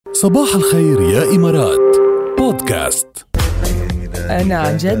صباح الخير يا إمارات بودكاست. أنا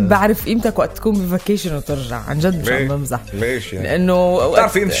عن جد بعرف قيمتك وقت تكون بفاكيشن وترجع. عن جد مش عم بمزح. ليش يعني؟ لأنه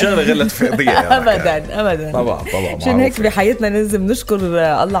بتعرف قيمة الشغلة غلت في قضية أبدا طبعا عشان هيك بحياتنا لازم نشكر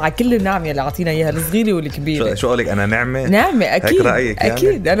الله على كل النعمة اللي عطينا إياها الصغيرة والكبيرة. شو قولك أنا نعمة أكيد هيك رأيك يعني؟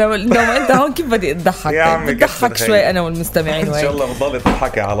 أكيد أنا لو أنت هون كيف بدي أضحك بضحك شوي أنا والمستمعين إن شاء الله بتضل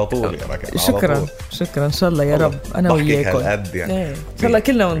تضحكي على طول يا ركال. شكرا إن شاء الله يا رب أنا وياكم يعني. إن شاء الله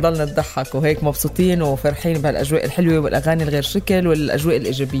كلنا بنضلنا نضحك وهيك مبسوطين وفرحين بهالأجواء الحلوة والأغاني الغير شكل والأجواء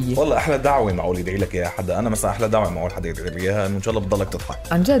الإيجابية. والله أحلى دعوة معقول يدعي لك إياها حدا. أنا مثلا أحلى دعوة معقول حدا يدعي لي إياها إنه إن شاء الله بتضلك تضحك.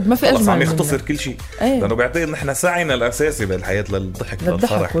 عن جد ما في أجمل. عم يختصر كل شيء. لأنه بعتقد نحن سعينا الأساسي بالحياة للضحك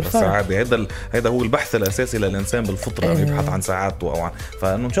للفرح والسعادة. هذا هو البحث الأساسي للإنسان بالفطرة. يبحث عن سعادته أو عن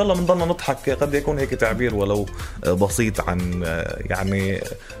فإنه إن شاء الله بنضلنا نضحك. قد يكون هيك تعبير ولو بسيط عن يعني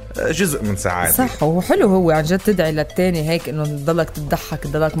جزء من سعادة. صح وحلو هو عن جد تدعي للتاني هيك إنه تضلك تضحك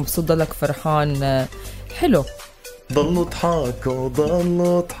تضلك مبسوط تضلك فرحان. حلو. ضلوا ضحكوا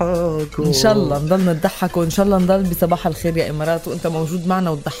ان شاء الله نضل نضحك وان شاء الله نضل بصباح الخير يا إمارات وانت موجود معنا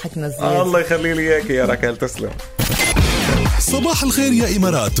وتضحكنا زيادة. الله يخلي لي اياك يا ركال. تسلم. صباح الخير يا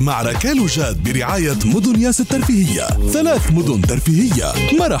إمارات مع ركال وجاد برعاية مدن ياس الترفيهية. 3 مدن ترفيهية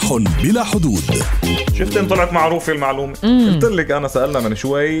مرح بلا حدود. شفت ان طلعت معروفة المعلومة. قلت لك انا سألنا من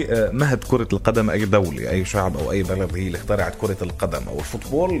شوي مهد كرة القدم اي دولة اي شعب او اي بلد هي اللي اخترعت كرة القدم او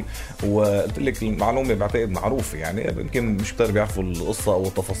الفوتبول. وقلت لك المعلومة بعتقد معروفة يعني يمكن مش كتير بيعرفوا القصة او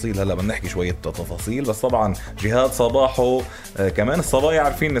التفاصيل. هلا بنحكي شوية تفاصيل بس طبعا جهاد صباحه كمان الصبايا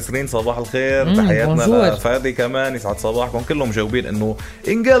عارفين. نسرين صباح الخير. تحياتنا لفادي كمان يسعد صباحكم. كلهم مجاوبين انه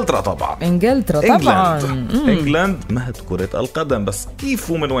انجلترا طبعا. انجلند مهد كرة القدم. بس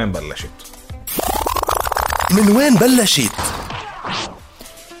كيف ومن وين بلشت؟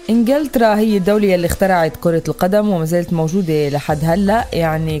 إنجلترا هي الدولة اللي اخترعت كرة القدم وما زالت موجودة لحد هلأ.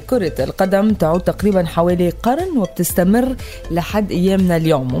 يعني كرة القدم تعود تقريبا حوالي قرن وبتستمر لحد أيامنا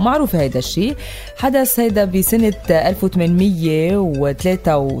اليوم ومعروف هذا الشيء. حدث هذا بسنة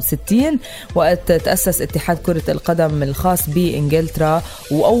 1863 وقت تأسس اتحاد كرة القدم الخاص بإنجلترا.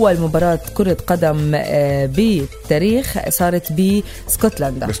 وأول مباراة كرة قدم بالتاريخ صارت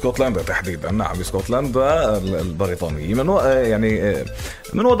بسكوتلندا تحديدا. نعم بسكوتلندا البريطانية.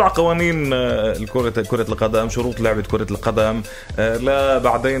 من وضع قوانين كرة القدم شروط لعبة كرة القدم لا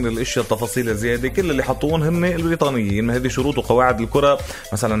بعدين الاشياء التفاصيل الزيادة كل اللي حطوهم هن البريطانيين. هذه شروط وقواعد الكرة.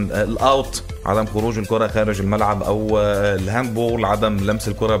 مثلا الاوت عدم خروج الكرة خارج الملعب او الهاندبول عدم لمس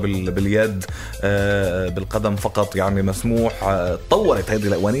الكرة باليد بالقدم فقط يعني مسموح. تطورت هذه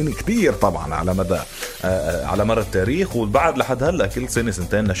القوانين كتير طبعا على مر التاريخ. وبعد لحد هلا كل سنة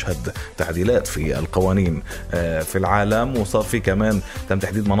سنتين نشهد تعديلات في القوانين في العالم. وصار في كمان تم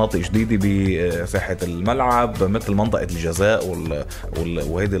تحديد مناطق جديدة بساحة الملعب مثل منطقة الجزاء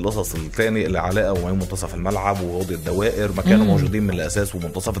وهذه القصص الثانية اللي علاقة وما منتصف الملعب ووضع الدوائر ما كانوا موجودين من الأساس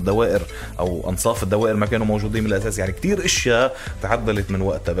ومنتصف الدوائر أو أنصاف الدوائر ما كانوا موجودين من الأساس. يعني كتير إشياء تعدلت من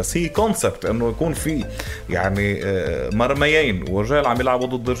وقتها. بس هي كونسبت إنه يكون في يعني مرميين ورجال عم يلعبوا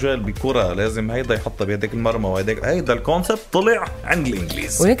ضد رجال بكرة لازم هيدا يحط بيدك المرمى وهيدا الكونسبت طلع عند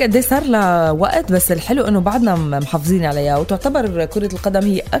الإنجليز. وهيك قد صار له وقت. بس الحلو إنه بعدنا محافظين عليها وتعتبر كرة القدم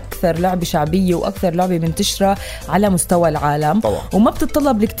هي أكثر لعبة شعبية وأكثر لعبة منتشرة على مستوى العالم طبعا. وما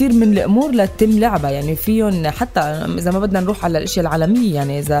بتتطلب الكثير من الأمور لتتم لعبة. يعني فيهم حتى إذا ما بدنا نروح على الأشياء العالمية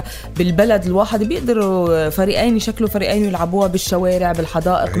يعني إذا بالبلد الواحد بيقدروا فريقين يشكلوا فريقين يلعبوها بالشوارع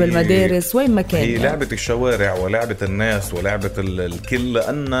بالحدائق بالمدارس وين ما كان. هي لعبة الشوارع ولعبة الناس ولعبة الكل.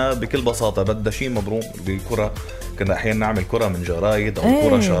 لأن بكل بساطة بدها شيء مبروم بالكرة. كنا أحيانا نعمل كرة من جرايد أو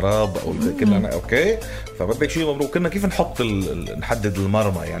كرة شراب أو كنا أوكي. فبدك شيء مبروك. كنا كيف نحدد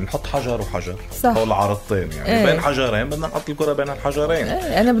المرمى يعني نحط حجر وحجر أو العرضتين يعني بين حجرين بدنا نحط الكرة بين الحجرين.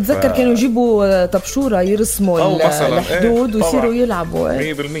 أنا بتذكر كانوا يجيبوا طبشورة يرسموا الحدود ويصيروا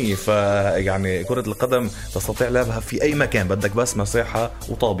يلعبوا 100%. فيعني كرة القدم تستطيع لعبها في أي مكان بدك بس مساحة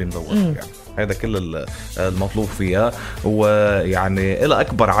وطابة مدور يعني هذا كل المطلوب فيها. ويعني إلى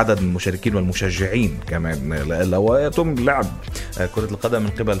أكبر عدد من المشاركين والمشجعين كمان يتم لعب كرة القدم من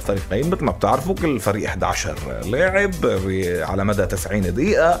قبل فريقين. مثل ما بتعرفوا كل فريق 11 لاعب على مدى 90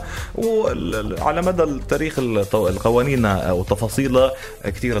 دقيقة. وعلى مدى التاريخ القوانين أو تفاصيلها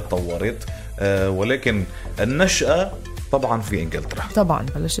كتير اتطورت. ولكن النشأة طبعا في انجلترا. طبعا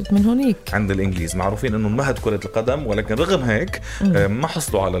بلشت من هونيك. عند الانجليز معروفين انه مهد كرة القدم، ولكن رغم هيك ما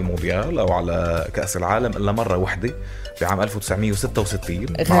حصلوا على المونديال او على كأس العالم الا مرة واحدة بعام 1966.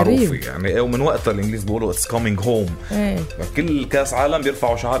 معروفة يعني، ومن وقتها الانجليز بيقولوا it's coming home. كل كأس عالم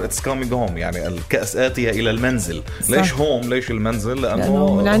بيرفعوا شعار it's coming home، يعني الكأس آتية الى المنزل. صح. ليش هوم؟ ليش المنزل؟ لانه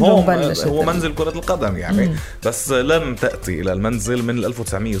هوم هو منزل كرة القدم يعني. بس لم تأتي الى المنزل من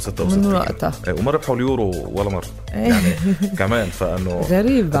 1966 من وقتها، وما ربحوا اليورو ولا مرة يعني كمان. فانه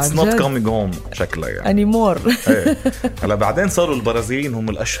غريب it's not coming home شكله يعني انيمور. هلا بعدين صاروا البرازيليين هم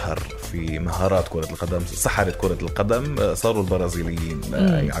الاشهر في مهارات كرة القدم، سحرة كرة القدم صاروا البرازيليين.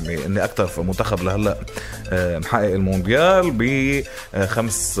 يعني اني اكثر في منتخب لهلا محقق المونديال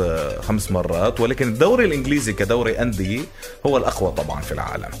خمس مرات، ولكن الدوري الانجليزي كدوري انديه هو الاقوى طبعا في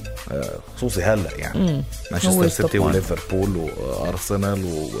العالم، خصوصي هلا يعني مانشستر سيتي وليفربول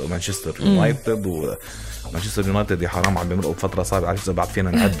وارسنال ومانشستر يونايتد مانشستر يونايتد. يا حرام عم بيمرقوا بفترة صعبة، عارف إذا بعد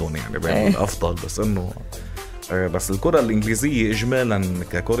فينا نعدهم يعني بين الأفضل. بس إنه بس الكرة الإنجليزية إجمالا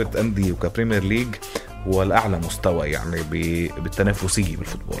ككرة أندية وكبريمير ليج هو الأعلى مستوى يعني بالتنافسية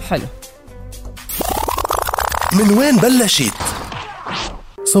بالفوتبول. حلو. من وين بلشت؟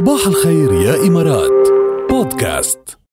 صباح الخير يا إمارات بودكاست.